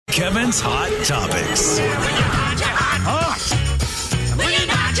Kevin's Hot Topics.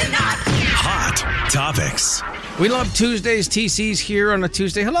 Hot Topics. We love Tuesdays. TC's here on a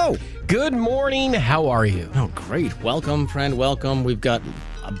Tuesday. Hello. Good morning. How are you? Oh, great. Welcome, friend. Welcome. We've got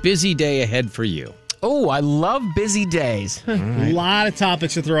a busy day ahead for you. Oh, I love busy days. A lot of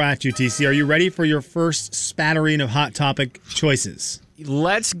topics to throw at you, TC. Are you ready for your first spattering of hot topic choices?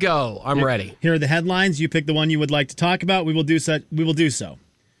 Let's go. I'm ready. Here are the headlines. You pick the one you would like to talk about. We will do so.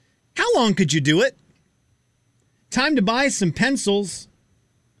 How long could you do it? Time to buy some pencils.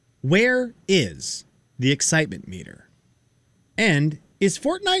 Where is the excitement meter? And is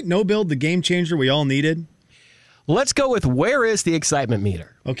Fortnite No Build the game changer we all needed? Let's go with where is the excitement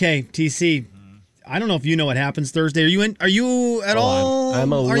meter? Okay, TC. I don't know if you know what happens Thursday. Are you at all?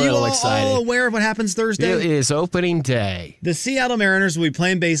 I'm a are little you all excited. Aware of what happens Thursday? It is opening day. The Seattle Mariners will be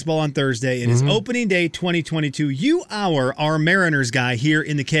playing baseball on Thursday. It is opening day 2022. You are our Mariners guy here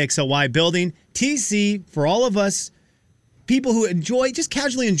in the KXLY building. TC, for all of us people who just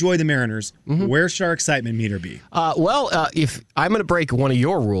casually enjoy the Mariners, where should our excitement meter be? If I'm going to break one of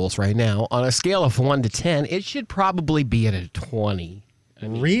your rules right now, on a scale of 1 to 10, it should probably be at a 20.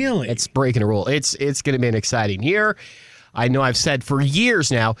 Really? It's breaking a rule. It's going to be an exciting year. I know I've said for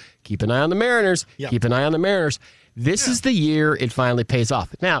years now, keep an eye on the Mariners. Yep. Keep an eye on the Mariners. This is the year it finally pays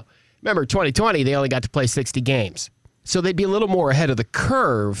off. Now, remember, 2020, they only got to play 60 games. So they'd be a little more ahead of the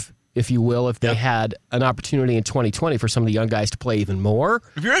curve, if you will, if they had an opportunity in 2020 for some of the young guys to play even more.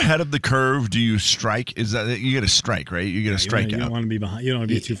 If you're ahead of the curve, do you strike? Is that you get a strike, right? You get a strikeout. You don't want to be behind. You don't want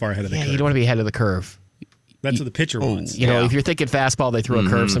to be too far ahead of the curve. You don't want to be ahead of the curve. That's what the pitcher wants. You know, if you're thinking fastball, they throw a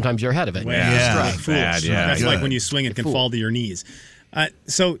curve. Sometimes you're ahead of it. Strike. Fools. Bad, That's good. like when you swing, it can fall to your knees.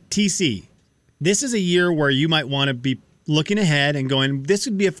 So, TC, this is a year where you might want to be looking ahead and going, this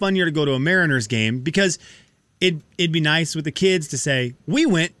would be a fun year to go to a Mariners game because it'd be nice with the kids to say, we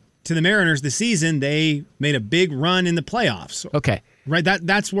went to the Mariners this season. They made a big run in the playoffs. Okay. Right?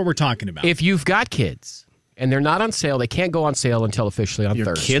 That's what we're talking about. If you've got kids and they're not on sale, they can't go on sale until officially on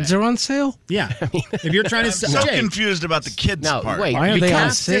Thursday. Kids are on sale? Yeah. If you're trying to I'm so confused about the kids part. Wait. Why are you they on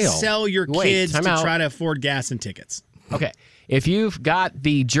can't- sale? to sell your kids time to out. try to afford gas and tickets. Okay. If you've got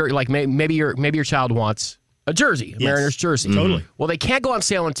the jersey, like maybe your child wants a jersey, a Mariners jersey. Totally. Well, they can't go on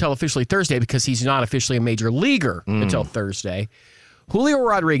sale until officially Thursday because he's not officially a major leaguer until Thursday. Julio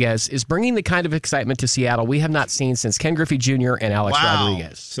Rodriguez is bringing the kind of excitement to Seattle we have not seen since Ken Griffey Jr. and Alex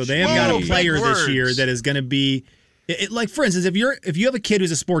Rodriguez. So they have got a player this year that is going to be like, for instance, if you have a kid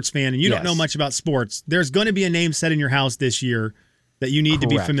who's a sports fan and you don't know much about sports, there's going to be a name set in your house this year that you need to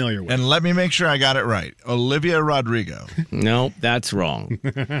be familiar with. And let me make sure I got it right. Olivia Rodrigo. No, that's wrong.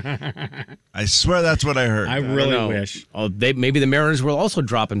 I swear that's what I heard. I really wish. Oh, maybe the Mariners will also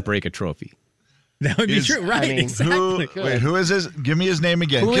drop and break a trophy. That would be true, right? Exactly. Who is his? Give me his name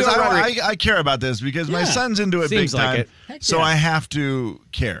again. Because I care about this because my son's into it Seems big time. like it. Heck So yeah. I have to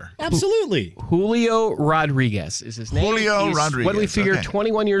care. Absolutely. Julio Rodriguez is his name. Julio He's, Rodriguez, What do we figure? okay.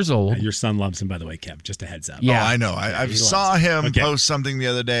 21 years old. Your son loves him, by the way, Kev. Just a heads up. Yeah. Oh, I know. I saw him post something the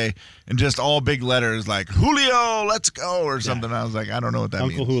other day and just all big letters like, Julio, let's go, or something. I was like, I don't know what that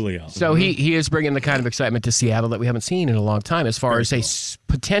Uncle means. Julio. So he is bringing the kind of excitement to Seattle that we haven't seen in a long time as far as a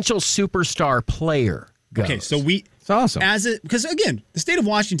potential superstar player goes. Okay, so It's awesome. because again, the state of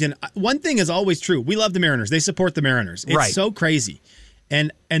Washington, one thing is always true. We love the Mariners. They support the Mariners. It's Right. so crazy.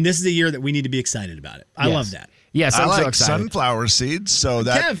 And this is a year that we need to be excited about it. I love that. Yes, I I'm so like excited. sunflower seeds, so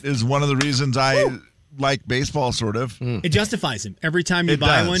that is Kev. one of the reasons I like baseball, sort of. It justifies him. Every time you It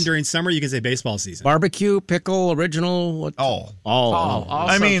buy does. one during summer, you can say baseball season. Barbecue, pickle, original, what? All. All.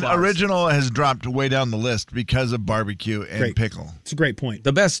 I mean, sunflowers. original has dropped way down the list because of barbecue and Great. pickle. It's a great point.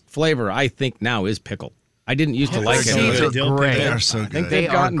 The best flavor, I think, now is pickle. I didn't used to like it. seeds but are great. They are so I good. think They they've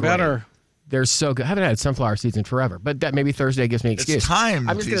are gotten great. better. They're so good. I haven't had sunflower seeds in forever, but that maybe Thursday gives me an excuse. It's time,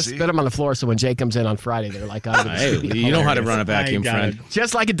 I'm just going to TC. spit them on the floor so when Jay comes in on Friday, they're like, oh, Hey, you know how to run a vacuum, I got friend. it.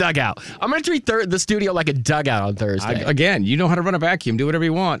 just like a dugout. I'm going to treat the studio like a dugout on Thursday. Again, you know how to run a vacuum. Do whatever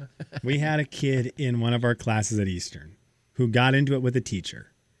you want. We had a kid in one of our classes at Eastern who got into it with a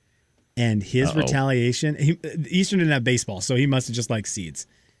teacher. And his retaliation, Eastern didn't have baseball, so he must have just liked seeds.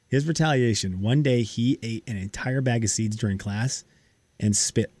 His retaliation, one day he ate an entire bag of seeds during class and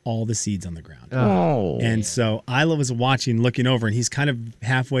spit all the seeds on the ground. Oh. And so Isla was watching, looking over, and he's kind of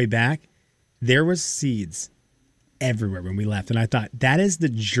halfway back. There was seeds everywhere when we left. And I thought, that is the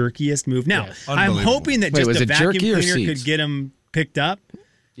jerkiest move. Now, I'm Unbelievable. hoping that Wait, just was a it vacuum jerky or cleaner seeds? could get him picked up.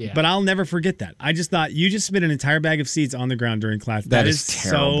 Yeah. But I'll never forget that. I just thought, you just spit an entire bag of seeds on the ground during class. That is is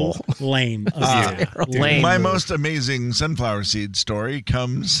terrible. so lame of you. Lame My move. most amazing sunflower seed story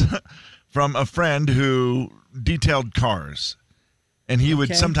comes from a friend who detailed cars. and he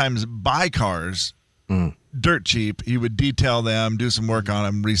would sometimes buy cars dirt cheap. He would detail them, do some work on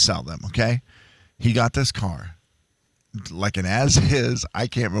them, resell them, okay? He got this car, like an as-is. I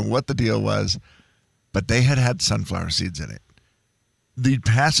can't remember what the deal was, but they had sunflower seeds in it. The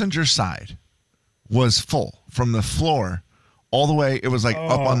passenger side was full from the floor all the way. It was like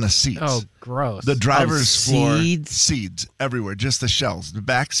up on the seats. Oh, gross. The driver's floor, seeds? seeds everywhere, just the shells. The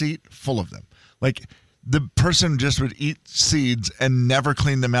back seat, full of them. Like the person just would eat seeds and never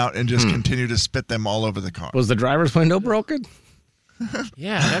clean them out and just continue to spit them all over the car. Was the driver's window broken?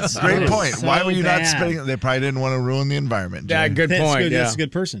 Yeah, that's Great that is point. so Why were you not bad. spitting? They probably didn't want to ruin the environment. Yeah, Jay. good That's point. good. Yeah. That's a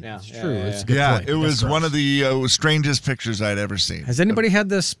good person. Yeah, It's yeah, true. yeah, It's a yeah. good Yeah, point. it was That's one of the strangest pictures I'd ever seen. Has anybody had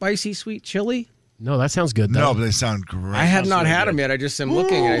the spicy sweet chili? No, that sounds good, though. No, but they sound great. I have not had them yet. I just am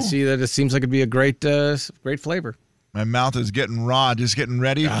looking and I see that it seems like it'd be a great flavor. My mouth is getting raw, just getting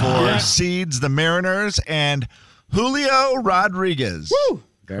ready for Seeds, the Mariners, and Julio Rodriguez.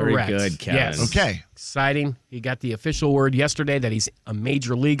 Very Correct. good, Kevin. Yes. Okay. Exciting. He got the official word yesterday that he's a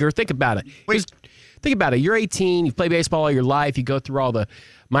major leaguer. Think about it. Think about it. You're 18. You play baseball all your life. You go through all the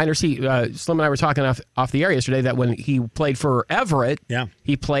minor Slim and I were talking off the air yesterday that when he played for Everett,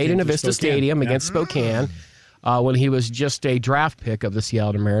 he played in for Avista Spokane. Stadium against Spokane when he was just a draft pick of the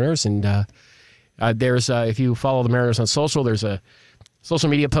Seattle Mariners. And there's if you follow the Mariners on social, there's a social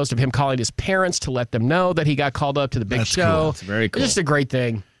media post of him calling his parents to let them know that he got called up to the big That's show. cool. It's very cool. It's just a great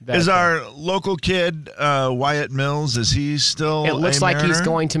thing. Is our local kid, Wyatt Mills, is he still It looks a like he's Mariner?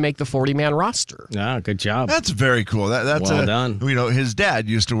 going to make the 40-man roster. Ah, good job. That's very cool. That's Well done. You know, his dad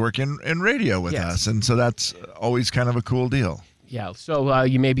used to work in radio with Yes. us, and so that's always kind of a cool deal. Yeah, so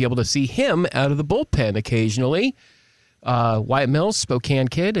you may be able to see him out of the bullpen occasionally. Wyatt Mills, Spokane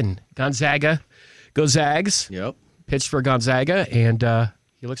kid, and Gonzaga. Go Zags. Yep. Pitched for Gonzaga, and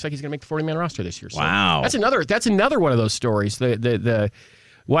he looks like he's going to make the 40-man roster this year. So Wow. That's another one of those stories. The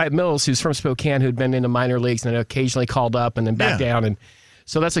Wyatt Mills, who's from Spokane, who'd been in the minor leagues and then occasionally called up and then back down. And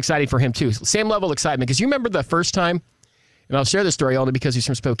so that's exciting for him, too. Same level of excitement. Because you remember the first time, and I'll share this story only because he's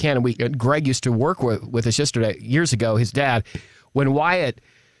from Spokane, and Greg used to work with us years ago, his dad, when Wyatt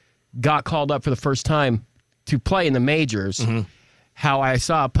got called up for the first time to play in the majors, how I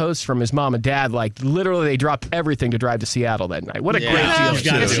saw a post from his mom and dad, like literally they dropped everything to drive to Seattle that night. What a great deal. You've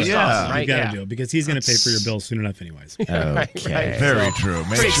got to It's do just it. awesome, right? You've got Yeah. to do it because he's going to pay for your bills soon enough anyways. Okay. Very true.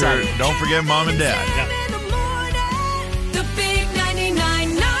 Make pretty sure, exciting. don't forget mom and dad. In the morning, the big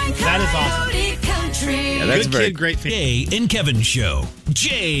 99.9 That is awesome. Coyote Country. Yeah, that's Good very kid, great fan. Jay and Kevin Show.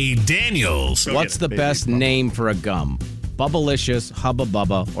 Jay Daniels. What's the best name for a gum? Bubblicious, Hubba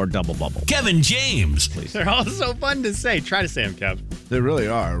Bubba, or Double Bubble? Kevin James. They're all so fun to say. Try to say them, Kev. They really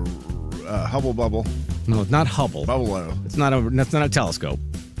are. Hubble Bubble, No, it's not Hubble. Bubble, That's not a telescope.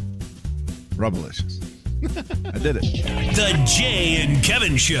 Rubblicious. I did it. The Jay and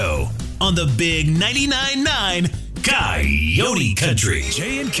Kevin Show on the Big 99.9 Coyote Country.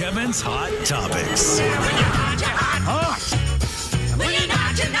 Jay and Kevin's Hot Topics.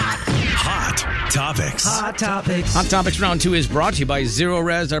 Hot Topics. Hot Topics Round 2 is brought to you by Zero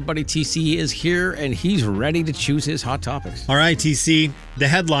Res. Our buddy TC is here, and he's ready to choose his Hot Topics. All right, TC. The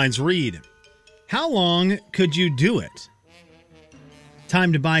headlines read, how long could you do it?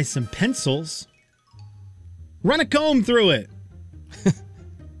 Time to buy some pencils. Run a comb through it.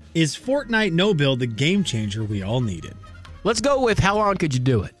 Is Fortnite no build the game changer we all needed? Let's go with how long could you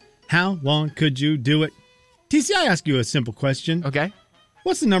do it? How long could you do it? TC, I ask you a simple question. Okay.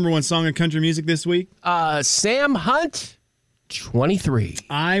 What's the number one song in country music this week? Sam Hunt, 23.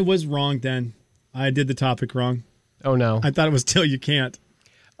 I was wrong then. I did the topic wrong. Oh, no. I thought it was Till You Can't.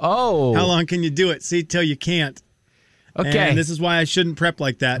 Oh. How long can you do it? See, till you can't. Okay. And this is why I shouldn't prep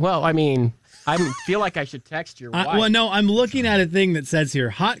like that. Well, I mean, I feel like I should text your wife. Well, no, I'm looking at a thing that says here,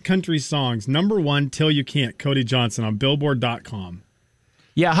 hot country songs, number one, Till You Can't, Cody Johnson on Billboard.com.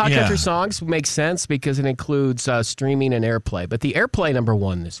 Yeah, hot Yeah. country songs makes sense because it includes streaming and airplay. But the airplay number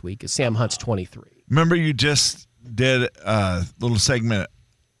one this week is Sam Hunt's 23. Remember, you just did a little segment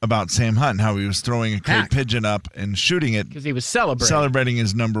about Sam Hunt and how he was throwing a crate Hack. pigeon up and shooting it, Because he was celebrating. celebrating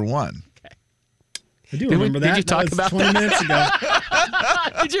his number one. I do we- remember did that. you talk that was about 20 minutes ago.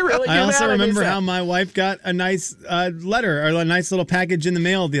 Did you really do I that? also remember missed how that. my wife got a nice letter or a nice little package in the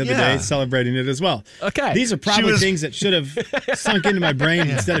mail the other Yeah. day celebrating it as well. Okay. These are probably was- things that should have sunk into my brain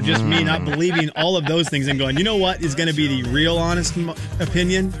instead of just me not believing all of those things and going, you know what is going to be the real honest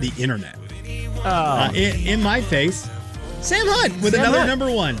opinion? The internet. In my face, Sam Hunt with Sam another Hunt. number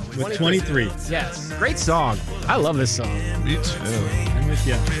one with 23. Yes. Great song. I love this song. Me too. I'm with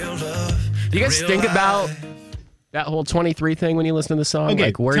you. Do you guys think about That whole 23 thing when you listen to the song, Okay,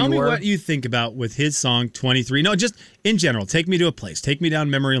 like where tell you me were. what you think about with his song 23. No, just in general. Take me to a place. Take me down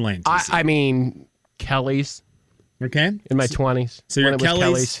memory lane. TC. I mean, Kelly's Okay. in my 20s. So you're when it was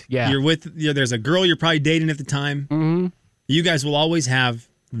Kelly's. Yeah. You're with. There's a girl you're probably dating at the time. Mm-hmm. You guys will always have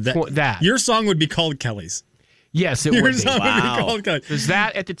that. Your song would be called Kelly's. Yes, it Your would be. song would be called Kelly's. Because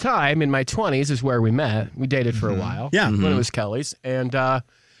that at the time in my 20s is where we met. We dated for a while. Yeah. When it was Kelly's. And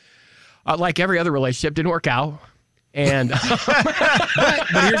like every other relationship, didn't work out. And But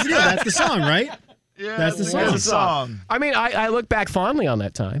here's the deal. That's the song, right? Yeah, That's the that's song. the song. I mean, I look back fondly on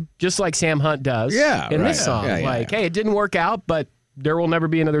that time, just like Sam Hunt does Yeah, in right. this song. Yeah, yeah, like, yeah. hey, it didn't work out, but there will never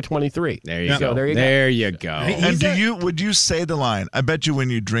be another 23. There you Yeah. go. So there you go. There you go. And would you say the line? I bet you when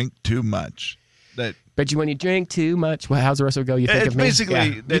you drink too much, that Bet you when you drink too much. Well, how's the rest of it go? You think it's of me? basically Yeah.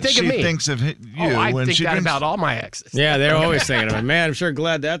 You that think she of me. thinks of you Oh, I when think she that drinks. about all my exes. Yeah, they're always thinking of it. Man, I'm sure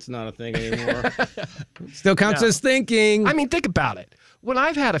glad that's not a thing anymore. Still counts as thinking. I mean, think about it. When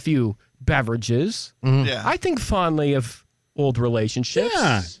I've had a few beverages, Yeah, I think fondly of old relationships.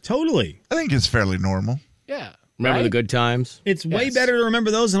 Yeah, totally. I think it's fairly normal. Yeah. Remember right? the good times? It's way Yes. better to remember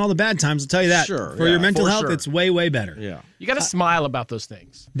those than all the bad times. I'll tell you that. Sure, For yeah, your mental for health, sure. it's way, way better. Yeah. You got to smile about those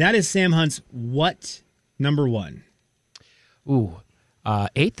things. That is Sam Hunt's What number one? Ooh.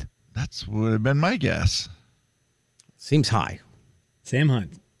 8th? That's would have been my guess. Seems high. Sam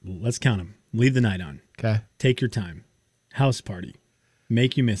Hunt. Let's count them. Leave the night on. Okay. Take your time. House party.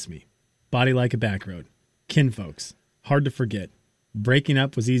 Make you miss me. Body like a back road. Kinfolks. Hard to forget. Breaking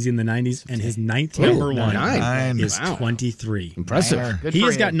up was easy in the 90s, and his ninth number one nine. is Wow. 23. Impressive. Good He for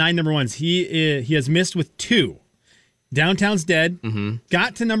has him. got 9 number ones. He has missed with 2. Downtown's Dead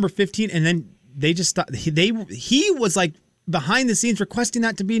got to number 15, and then they just stopped. He was like behind the scenes requesting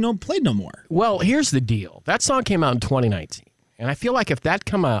that to be played no more. Well, here's the deal. That song came out in 2019. And I feel like if that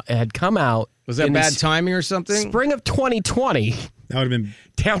had come out Was that in the bad timing or something? spring of 2020, That would have been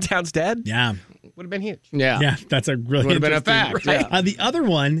Downtown's Dead yeah. would have been huge. Yeah, that's a really Would have been a interesting- fact, yeah. The other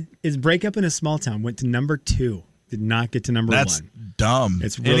one is Break Up in a Small Town. Went to number 2. Did not get to number That's 1. dumb.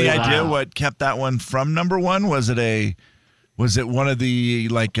 It's really Any idea wow. what kept that one from number one? Was it one of the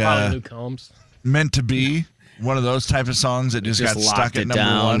like Probably Luke Combs. meant to be one of those type of songs that just Just got locked stuck at it number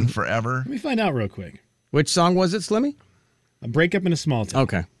down. one forever? Let me find out real quick. Which song was it, Slimmy? A Break Up in a Small Town.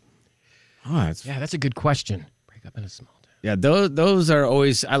 Okay. Oh, that's Yeah, that's a good question. Break up in a small town. yeah. Those are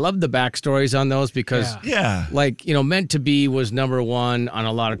always. I love the backstories on those because, Yeah. like Meant to Be was number one on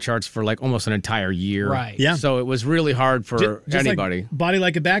a lot of charts for like almost an entire year. Right. Yeah. So it was really hard for Just anybody. Like Body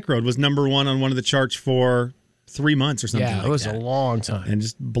Like a Back Road was number 1 on one of the charts for 3 months or something Yeah, like it was that. a long time. And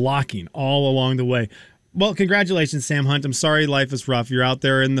just blocking all along the way. Well, congratulations, Sam Hunt. I'm sorry life is rough. You're out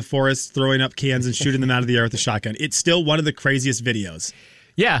there in the forest throwing up cans and shooting them out of the air with a shotgun. It's still one of the craziest videos.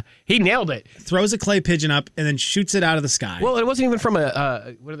 Yeah, he nailed it. Throws a clay pigeon up and then shoots it out of the sky. Well, it wasn't even from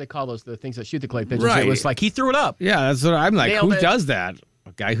a, what do they call those, the things that shoot the clay pigeons? Right. It was like he threw it up. Yeah, that's what I'm like. Nailed Who it. does that?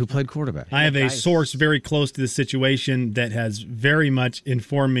 A guy who played quarterback. I have a Nice. source very close to the situation that has very much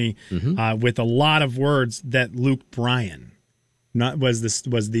informed me with a lot of words that Luke Bryan was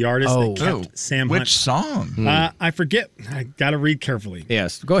the artist Oh. that kept Sam Which Hunt. song? I forget. I got to read carefully.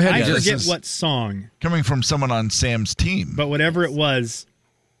 Yes. Go ahead. I Yes. forget is- what song, Coming from someone on Sam's team. but whatever it was,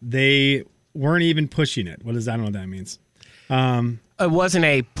 they weren't even pushing it. I don't know what that means. It wasn't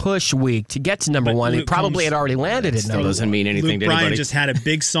a push week to get to number But one. Luke It probably Combs- had already landed at Still number doesn't one. mean anything Luke to Bryan anybody. just had a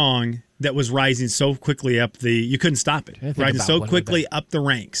big song that was rising so quickly up you couldn't stop it. think Rising about so what it quickly would've up the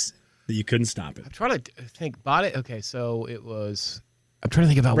ranks that you couldn't stop it. I'm trying to think about it. Okay, so it was. I'm trying to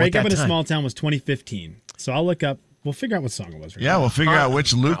think about Break what Up that in a time. Small Town was 2015. So I'll look up. We'll figure out what song it was. Right Yeah, now. we'll figure out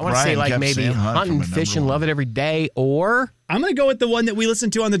which Luke I want to Bryan say like kept maybe Sam Hunt Hunt from and a Fish number and one. Love It Every Day, or I'm going to go with the one that we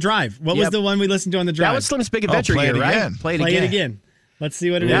listened to on the drive. What was Yep. the one we listened to on the drive? that was Slim's Big Adventure Play It year, right? Again. Play Play it again. Let's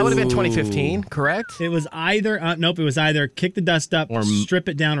see what it is. That would have been 2015, correct? It was either nope. It was either Kick the Dust Up, Or- Strip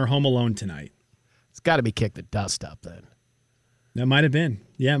It Down, or Home Alone Tonight. It's got to be Kick the Dust Up then. That might have been.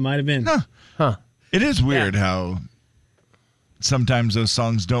 Yeah, it might have been. It is weird how sometimes those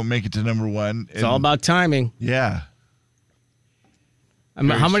songs don't make it to number one. It's all about timing. Yeah. How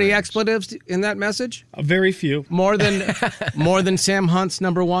many strange. expletives in that message? Very few. More than Sam Hunt's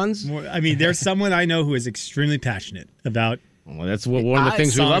number ones. I mean, there's someone I know who is extremely passionate about Well, that's one of the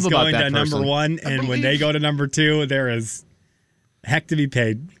things we songs love about going that to person. number one, and when they go to number 2, there is heck to be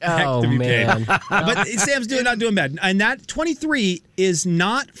paid. Heck Oh, to be man. paid. But Sam's not doing bad. And that 23 is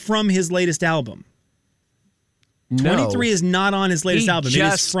not from his latest album. No. 23 is not on his latest He album.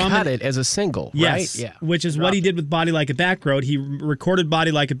 just it is from cut it as a single, Yes, right? Yeah. which is what he did with Body Like a Back Road. He recorded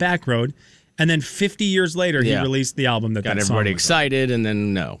Body Like a Back Road, and then 50 years later, he Yeah. released the album that Got that song everybody was on. excited, and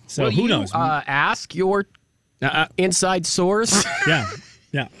then no. So Will who you, knows? ask your Inside source. Yeah.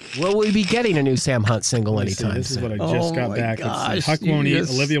 Yeah. Will we be getting a new Sam Hunt single Let's see, anytime this is soon? what I just got my back. gosh, Let's see. Huck won't eat. yes.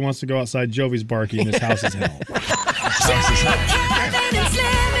 Olivia wants to go outside. Jovi's barking. This house is hell. Kevin and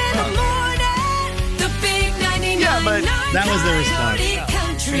Slim in the morning. The big 99.9 but that was the response. Coyote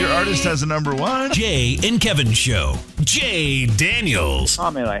Country. Your artist has a number one. Jay and Kevin Show. Jay Daniels.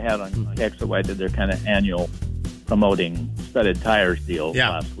 Comment I had on KXOY did their kind of annual promoting studded tires deal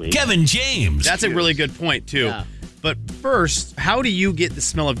Yeah. last week. Kevin James. That's a really good point, too. Yeah. But first, how do you get the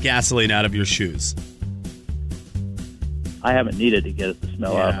smell of gasoline out of your shoes? I haven't needed to get the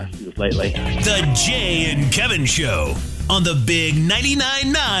smell out of my shoes lately. The Jay and Kevin Show on the big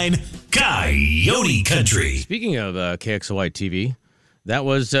 99.9 Coyote Country. Speaking of KXOY TV, that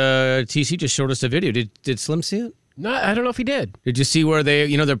was TC just showed us a video. Did Slim see it? No, I don't know if he did. Did you see where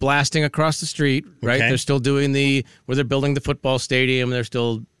they're blasting across the street, right? Okay. They're still doing where they're building the football stadium. They're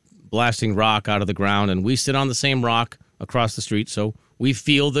still blasting rock out of the ground, and we sit on the same rock across the street, so we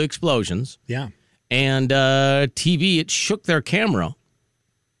feel the explosions. Yeah. And TV, it shook their camera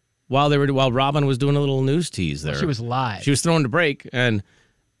while Robin was doing a little news tease there. She was live. She was throwing the break, and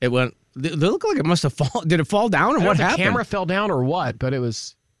it went. They look like it must have fallen. Did it fall down, or I don't know what if the happened? camera fell down or what, but it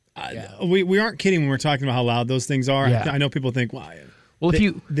was. We aren't kidding when we're talking about how loud those things are. Yeah. I know people think, why? Well,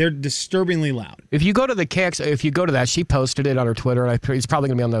 They're disturbingly loud. if you go to the if you go to that, she posted it on her Twitter, and it's probably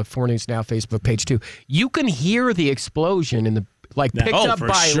going to be on the 4 News Now Facebook page too. You can hear the explosion in the picked Oh, up for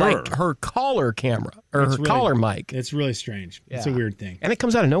by sure. her collar camera or It's her really- collar mic. It's really strange. It's a Yeah. weird thing. And it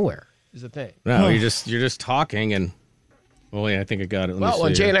comes out of nowhere. Is the thing. No, you're just talking, and yeah, I think I got it. Let me Well,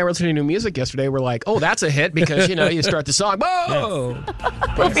 when see Jay and here. I were listening to new music yesterday, we're like, "Oh, that's a hit," because you start the song. Whoa!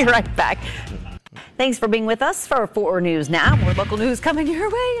 We'll be right back. Thanks for being with us for 4 News Now. More local news coming your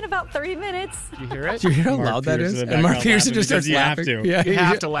way in about 30 minutes. You hear it? Do you hear how Mark loud that Pearson is? in the And Mark background Pearson laughing just starts because you have laughing. to. Yeah, You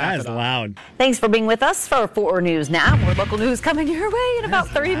have to laugh. That it is off. loud. Thanks for being with us for 4 News Now. More local news coming your way in about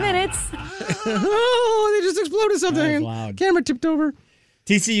 30 minutes. Oh, they just exploded something. That is loud. Camera tipped over.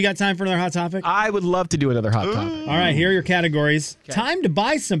 TC, you got time for another hot topic? I would love to do another hot topic. All right, here are your categories. Time to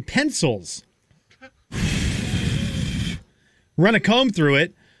buy some pencils. Run a comb through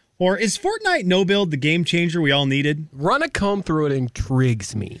it. Or is Fortnite no build the game changer we all needed? Run a comb through it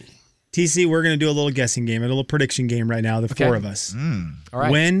intrigues me. TC, we're going to do a little guessing game, a little prediction game right now, the four of us. All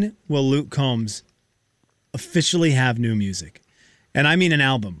right. When will Luke Combs officially have new music? And I mean an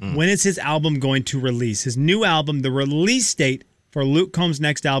album. When is his album going to release? His new album, the release date for Luke Combs'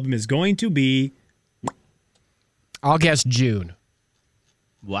 next album is going to be... I'll guess June.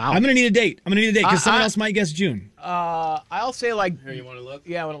 Wow. I'm going to need a date. Because someone I- else might guess June. I'll say Here, you want to look?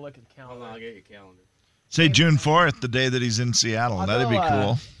 Yeah, I want to look at the calendar. I'll get your calendar. Say June 4th, the day that he's in Seattle. That'd be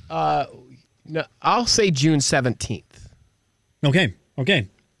cool. No, I'll say June 17th. Okay.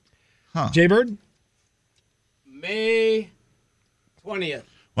 Huh. Jaybird? May 20th.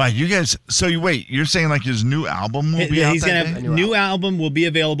 Wow, you guys. So you're saying like his new album will be out He's that going to day? have new album will be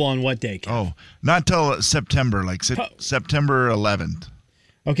available on what day? Kev? Oh, not till September, like September 11th.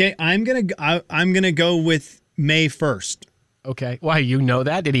 Okay, I'm gonna go with May 1st. Okay. Why, you know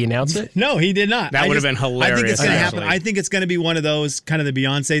that? Did he announce it? No, he did not. That would have been I think it's gonna hilarious, happen. actually. I think it's gonna be one of those kind of the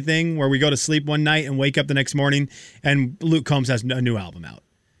Beyonce thing where we go to sleep one night and wake up the next morning and Luke Combs has a new album out.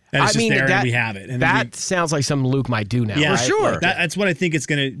 And it's just there and we have it. And that sounds like something Luke might do now. yeah, right? sure. Like, That's what I think it's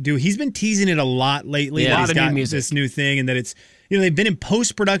going to do. He's been teasing it a lot lately. Yeah. That A lot he's of new got music. this new thing, and that it's they've been in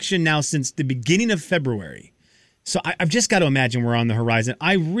post production now since the beginning of February. So I've just got to imagine we're on the horizon.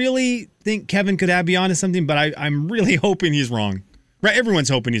 I really think Kevin could be onto something, but I'm really hoping he's wrong. Right? Everyone's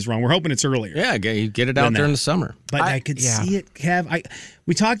hoping he's wrong. We're hoping it's earlier. Yeah, get it out Than there that. in the summer. But I could yeah. see it, Kev.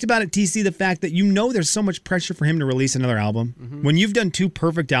 We talked about it, TC, the fact that there's so much pressure for him to release another album. Mm-hmm. When you've done 2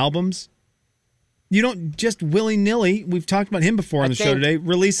 perfect albums, you don't just willy-nilly, we've talked about him before on the show think- today,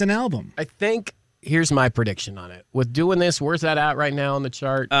 release an album. I think here's my prediction on it. With doing this, where's that at right now on the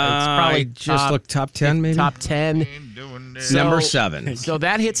chart? It's probably I just looked top 10, maybe? top 10. Number 7. So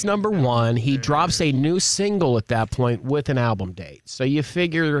that hits number 1. He drops a new single at that point with an album date. So you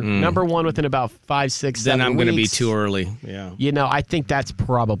figure number 1 within about 5, 6, 7 Then I'm going to be weeks. too early. Yeah. I think that's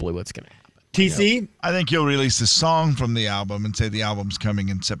probably what's going to happen. TC? I think he'll release a song from the album and say the album's coming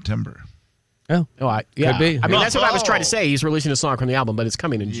in September. Oh, Oh, yeah. be. I mean, that's what I was Oh. trying to say. He's releasing a song from the album, but it's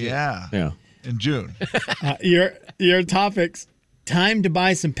coming in June. Yeah. yeah. In June. Your topics. Time to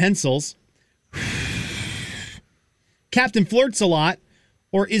buy some pencils. Captain Flirts a lot.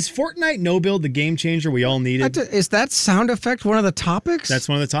 Or is Fortnite no build the game changer we all needed? Is that sound effect one of the topics? That's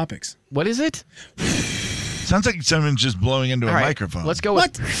one of the topics. What is it? Sounds like someone's just blowing into a All right, microphone. Let's go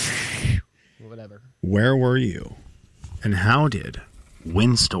with whatever. Where were you? And how did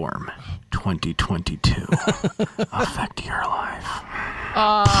Windstorm 2022 affect your life?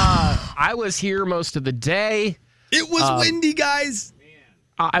 I was here most of the day. It was windy, guys.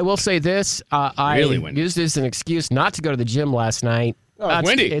 I will say this. I Really windy. used it as an excuse not to go to the gym last night. it's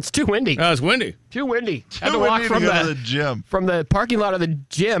windy. It's too windy. It's windy. Too windy. I had Too to walk windy from to go to the gym. from the parking lot of the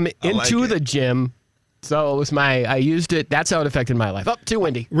gym into it. the gym. So it was I used it. That's how it affected my life. Too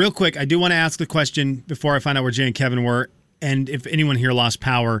windy. Real quick, I do want to ask the question before I find out where Jay and Kevin were, and if anyone here lost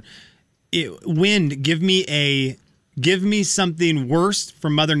power. Wind, give me something worse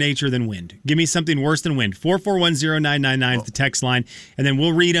from Mother Nature than wind. Give me something worse than wind. 4410999 is the text line, and then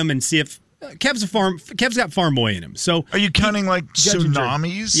we'll read them and see if Kev's got farm boy in him. So Are you counting like Judge and jury.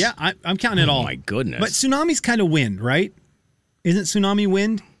 tsunamis? Yeah, I'm counting it all. Oh, my goodness. But tsunami's kind of wind, right? Isn't tsunami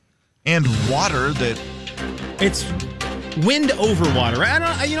wind? And water that. It's wind over water. I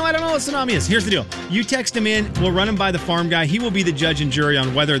don't know what tsunami is. Here's the deal. You text him in. We'll run him by the farm guy. He will be the judge and jury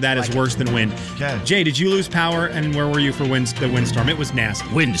on whether that is worse than wind. Okay. Jay, did you lose power? And where were you for the windstorm? It was nasty.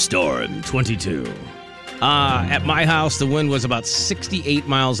 Windstorm 22. At my house, the wind was about 68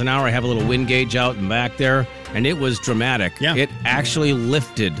 miles an hour. I have a little wind gauge out and back there, and it was dramatic. Yeah. It actually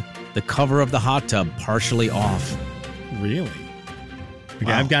lifted the cover of the hot tub partially off. Really?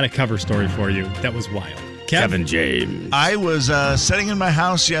 Okay, I've got a cover story for you. That was wild. Kevin James. I was sitting in my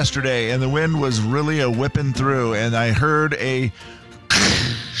house yesterday, and the wind was really whipping through, and I heard a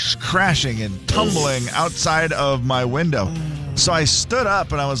crashing and tumbling outside of my window. So I stood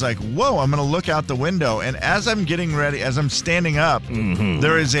up, and I was like, whoa, I'm going to look out the window. And as I'm getting ready, as I'm standing up,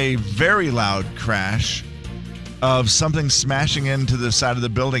 there is a very loud crash of something smashing into the side of the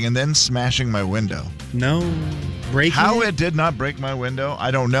building and then smashing my window. No breaking How it did not break my window,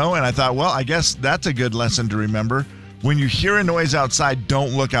 I don't know. And I thought, well, I guess that's a good lesson to remember. When you hear a noise outside,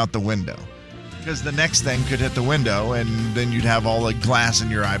 don't look out the window. Because the next thing could hit the window, and then you'd have all the glass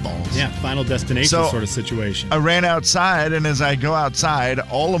in your eyeballs. Yeah, Final Destination sort of situation. I ran outside, and as I go outside,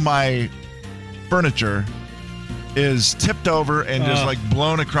 all of my furniture is tipped over and just like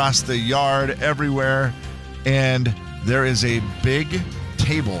blown across the yard everywhere. And there is a big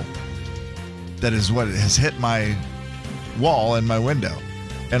table that is what has hit my wall and my window.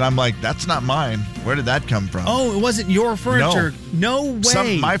 And I'm like, that's not mine. Where did that come from? Oh, it wasn't your furniture. No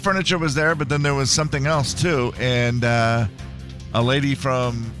way. My furniture was there, but then there was something else too. And a lady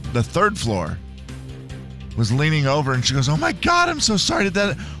from the third floor was leaning over, and she goes, "Oh my God, I'm so sorry.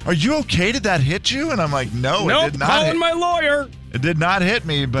 Are you okay? Did that hit you?" And I'm like, "No, it did not." Calling my lawyer. It did not hit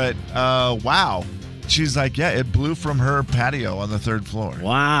me, but wow. She's like, "Yeah, it blew from her patio on the third floor."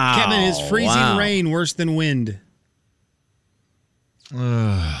 Wow. Kevin, is freezing rain worse than wind?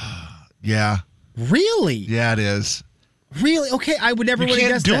 Yeah. Really? Yeah, it is. Really? Okay, I would never You would have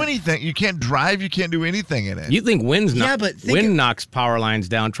can't guessed do that. anything. You can't drive. You can't do anything in it. You think wind knocks power lines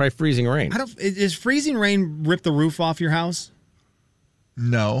down? Try freezing rain. Is freezing rain rip the roof off your house?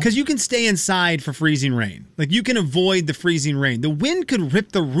 No. Because you can stay inside for freezing rain. Like, you can avoid the freezing rain. The wind could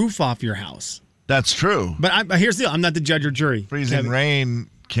rip the roof off your house. That's true. But here's the deal. I'm not the judge or jury. Freezing rain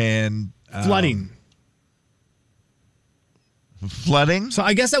can... flooding. Flooding? So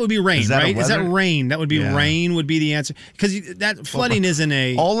I guess that would be rain, right? Is that weather? rain? That would be Yeah. rain would be the answer. Because that flooding isn't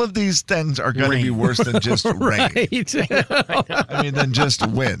a... All of these things are going to be worse than just rain. I mean, than just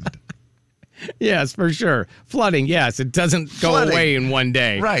wind. Yes, for sure. Flooding, yes. It doesn't go Flooding. away in one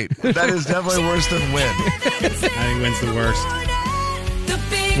day. Right. That is definitely worse than wind. I think wind's the worst.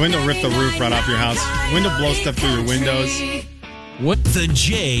 Wind will rip the roof right off your house. Wind will blow stuff through your windows. What? The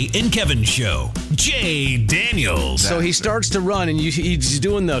Jay and Kevin Show. Jay Daniels. So he starts to run, and he's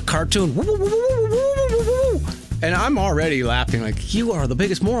doing the cartoon. Woo, woo, woo, woo, woo, woo, woo, woo. And I'm already laughing like, you are the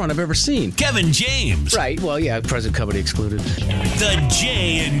biggest moron I've ever seen. Kevin James. Right, well, yeah, present company excluded. The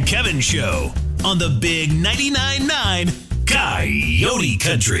Jay and Kevin Show on the Big 99.9 Coyote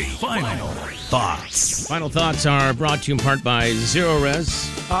Country. Final thoughts. Final thoughts are brought to you in part by Zero Res.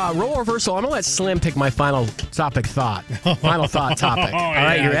 Role reversal. I'm going to let Slim pick my final topic thought. Final thought topic. All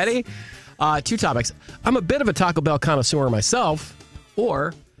right, you ready? Two topics. I'm a bit of a Taco Bell connoisseur myself,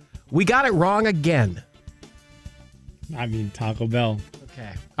 or we got it wrong again. I mean, Taco Bell.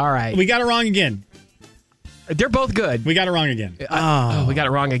 Okay. All right. We got it wrong again. They're both good. We got it wrong again. Oh, we got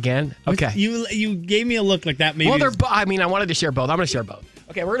it wrong again? Okay. You gave me a look like that. Maybe. Well, I wanted to share both. I'm going to share both.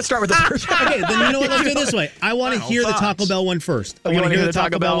 Okay, we're going to start with the first. Okay, then you know what? Let's do it this way. I want to hear the Taco Bell one first. I want to hear the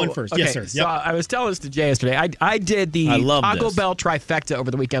Taco Bell one first. Okay, Yes, sir. So I was telling this to Jay yesterday. I did the love Taco this. Bell trifecta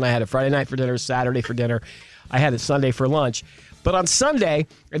over the weekend. I had it Friday night for dinner, Saturday for dinner. I had it Sunday for lunch. But on Sunday,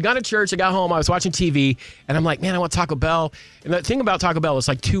 I'd gone to church, I got home, I was watching TV, and I'm like, man, I want Taco Bell. And the thing about Taco Bell is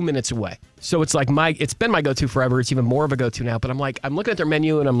like 2 minutes away. So it's like it's been my go-to forever. It's even more of a go-to now. But I'm looking at their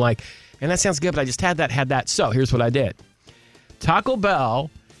menu and I'm like, and that sounds good, but I just had that. So here's what I did. Taco Bell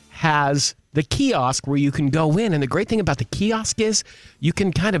has the kiosk where you can go in. And the great thing about the kiosk is you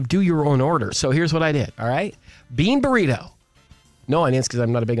can kind of do your own order. So here's what I did, all right? Bean burrito. No onions because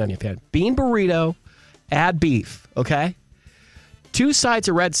I'm not a big onion fan. Bean burrito, add beef, okay? 2 sides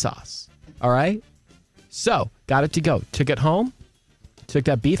of red sauce, all right? So, got it to go. Took it home, took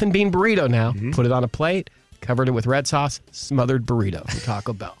that beef and bean burrito now, put it on a plate, covered it with red sauce, smothered burrito from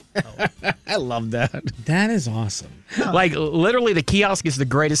Taco Bell. I love that. That is awesome. Like, literally, the kiosk is the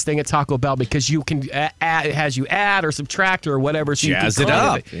greatest thing at Taco Bell because you can add, it has you add or subtract or whatever. So Jazz you it can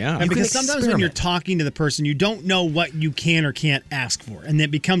up. Yeah. And because sometimes when you're talking to the person, you don't know what you can or can't ask for, and it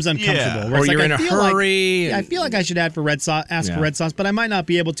becomes uncomfortable. Yeah. Where Or it's you're like, in I a feel like- hurry. I feel like I should add for red sauce, ask for red sauce, but I might not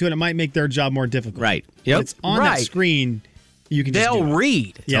be able to, and it might make their job more difficult. Right. If Yep. it's on Right. that screen. You can just They'll do it.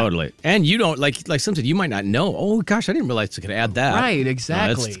 read. Yeah. Totally. And you don't, like some said, you might not know. Oh, gosh, I didn't realize I could add that. Right, No,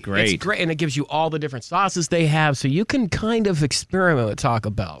 exactly. that's great. It's great, and it gives you all the different sauces they have, so you can kind of experiment with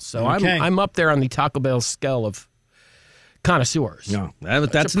Taco Bell. So Okay. I'm up there on the Taco Bell scale of connoisseurs. No,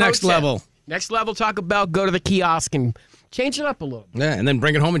 that's It's a pro next tip. level. Next level Taco Bell, go to the kiosk and change it up a little. Yeah, and then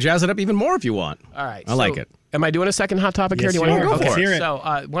bring it home and jazz it up even more if you want. All right. I like it. Am I doing a second hot topic here? Yes, Do you want to you hear? are. Okay. Let's hear it.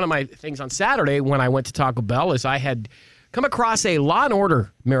 So one of my things on Saturday when I went to Taco Bell is I had come across a Law and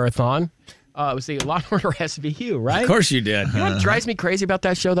Order marathon. It was the Law and Order SVU, right? Of course you did. You know what drives me crazy about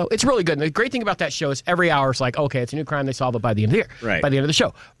that show, though? It's really good. And the great thing about that show is every hour it's like, okay, it's a new crime. They solve it by the end of the year, Right. by the end of the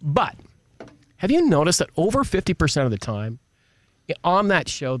show. But have you noticed that over 50% of the time on that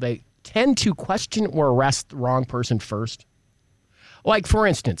show, they tend to question or arrest the wrong person first? Like, for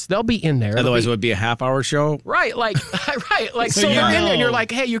instance, they'll be in there. Otherwise, it would be a half-hour show. Right, like, right, like, so you they're in there, and know. you're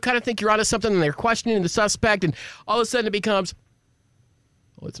like, hey, you kind of think you're onto something, and they're questioning the suspect, and all of a sudden it becomes,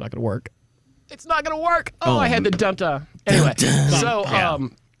 oh, it's not going to work. It's not going to work. Oh, I had to dunta. Anyway, so,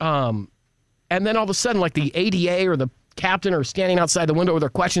 and then all of a sudden, like the ADA or the captain are standing outside the window, or they're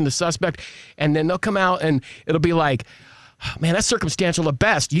questioning the suspect, and then they'll come out, and it'll be like, oh, man, that's circumstantial at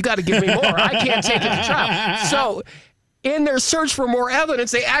best. You got to give me more. I can't take it to trial. So, in their search for more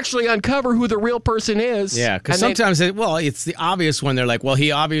evidence, they actually uncover who the real person is. Yeah, because And they- sometimes, it's the obvious one. They're like, well,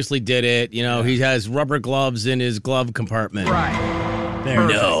 he obviously did it. You know, he has rubber gloves in his glove compartment. Right. There.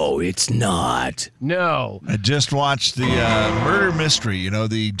 No, it's not. No. I just watched the murder mystery,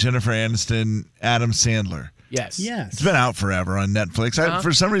 the Jennifer Aniston, Adam Sandler. Yes. Yes. It's been out forever on Netflix.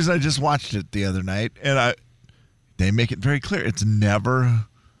 For some reason, I just watched it the other night, and they make it very clear. It's never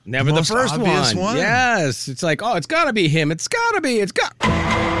Never the most first obvious one. Yes. It's like, oh, it's got to be him. It's got to be.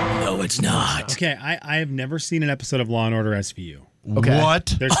 No, it's not. Okay, I have never seen an episode of Law and Order SVU. Okay. What?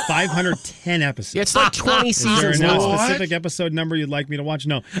 There's 510 episodes. It's like 20 Is there seasons no long. specific episode number you'd like me to watch?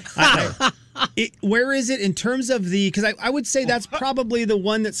 No. Where is it in terms of the? Because I would say that's probably the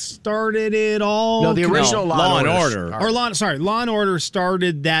one that started it all. No, the original Law and Order. Order. Law and Order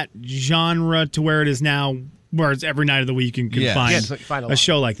started that genre to where it is now, where it's every night of the week you can Yes. find Yes, find a lot. a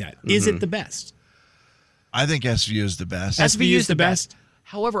show like that. Is it the best? I think SVU is the best. SVU is the best.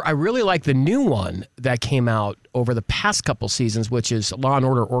 However, I really like the new one that came out over the past couple seasons, which is Law and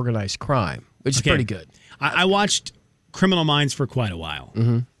Order Organized Crime, which is Okay. pretty good. I watched Criminal Minds for quite a while,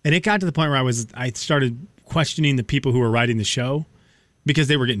 and it got to the point where I started questioning the people who were writing the show because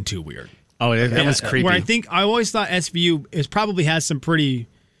they were getting too weird. Oh, that was creepy. Where I always thought SVU probably has some pretty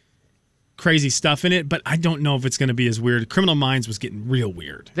crazy stuff in it, but I don't know if it's going to be as weird. Criminal Minds was getting real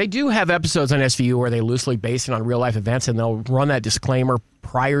weird. They do have episodes on SVU where they loosely base it on real life events, and they'll run that disclaimer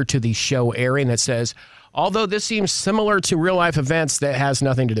prior to the show airing that says, although this seems similar to real life events, that has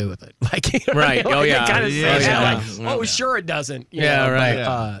nothing to do with it. Like, you know, Right. Oh, they yeah. kind of Yeah, say that, yeah. like, oh, sure it doesn't. You Yeah, know, right.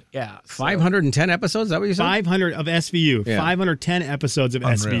 But, yeah. So- 510 episodes? Is that what you said? 500 of SVU, Yeah. 510 episodes of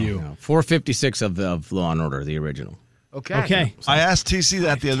SVU. No, 456 of Law and Order, the original. Okay. I asked TC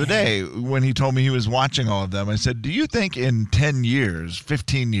that the other day when he told me he was watching all of them. I said, do you think in 10 years,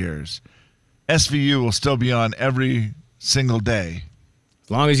 15 years, SVU will still be on every single day?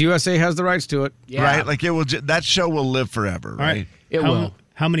 As long as USA has the rights to it. Yeah. Right? Like it will. That show will live forever, All right? right. It will.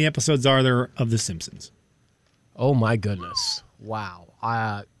 How many episodes are there of The Simpsons? Oh, my goodness. Wow.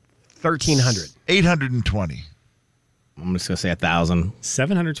 1,300. 820. I'm just going to say 1,000.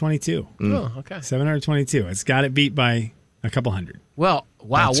 722. Oh, okay. 722. It's got it beat by a couple hundred. Well,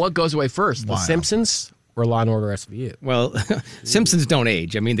 wow. That's What goes away first, The wild. Simpsons or Law and Order SVU. Well, Simpsons don't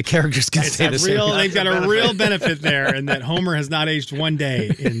age. I mean, the characters can stay the same. They've got a real benefit there, and that Homer has not aged one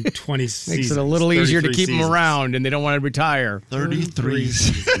day in 20 seasons. Makes it a little easier to 33 keep seasons. them around, and they don't want to retire. 33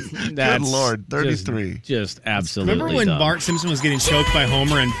 seasons. Good Lord, 33. Just absolutely. Remember when dumb. Bart Simpson was getting choked by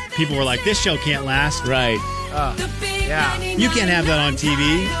Homer, and people were like, "This show can't last. Right. The big Yeah. 99 You can't have that on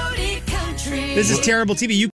TV. Coyote Country. This is terrible TV. You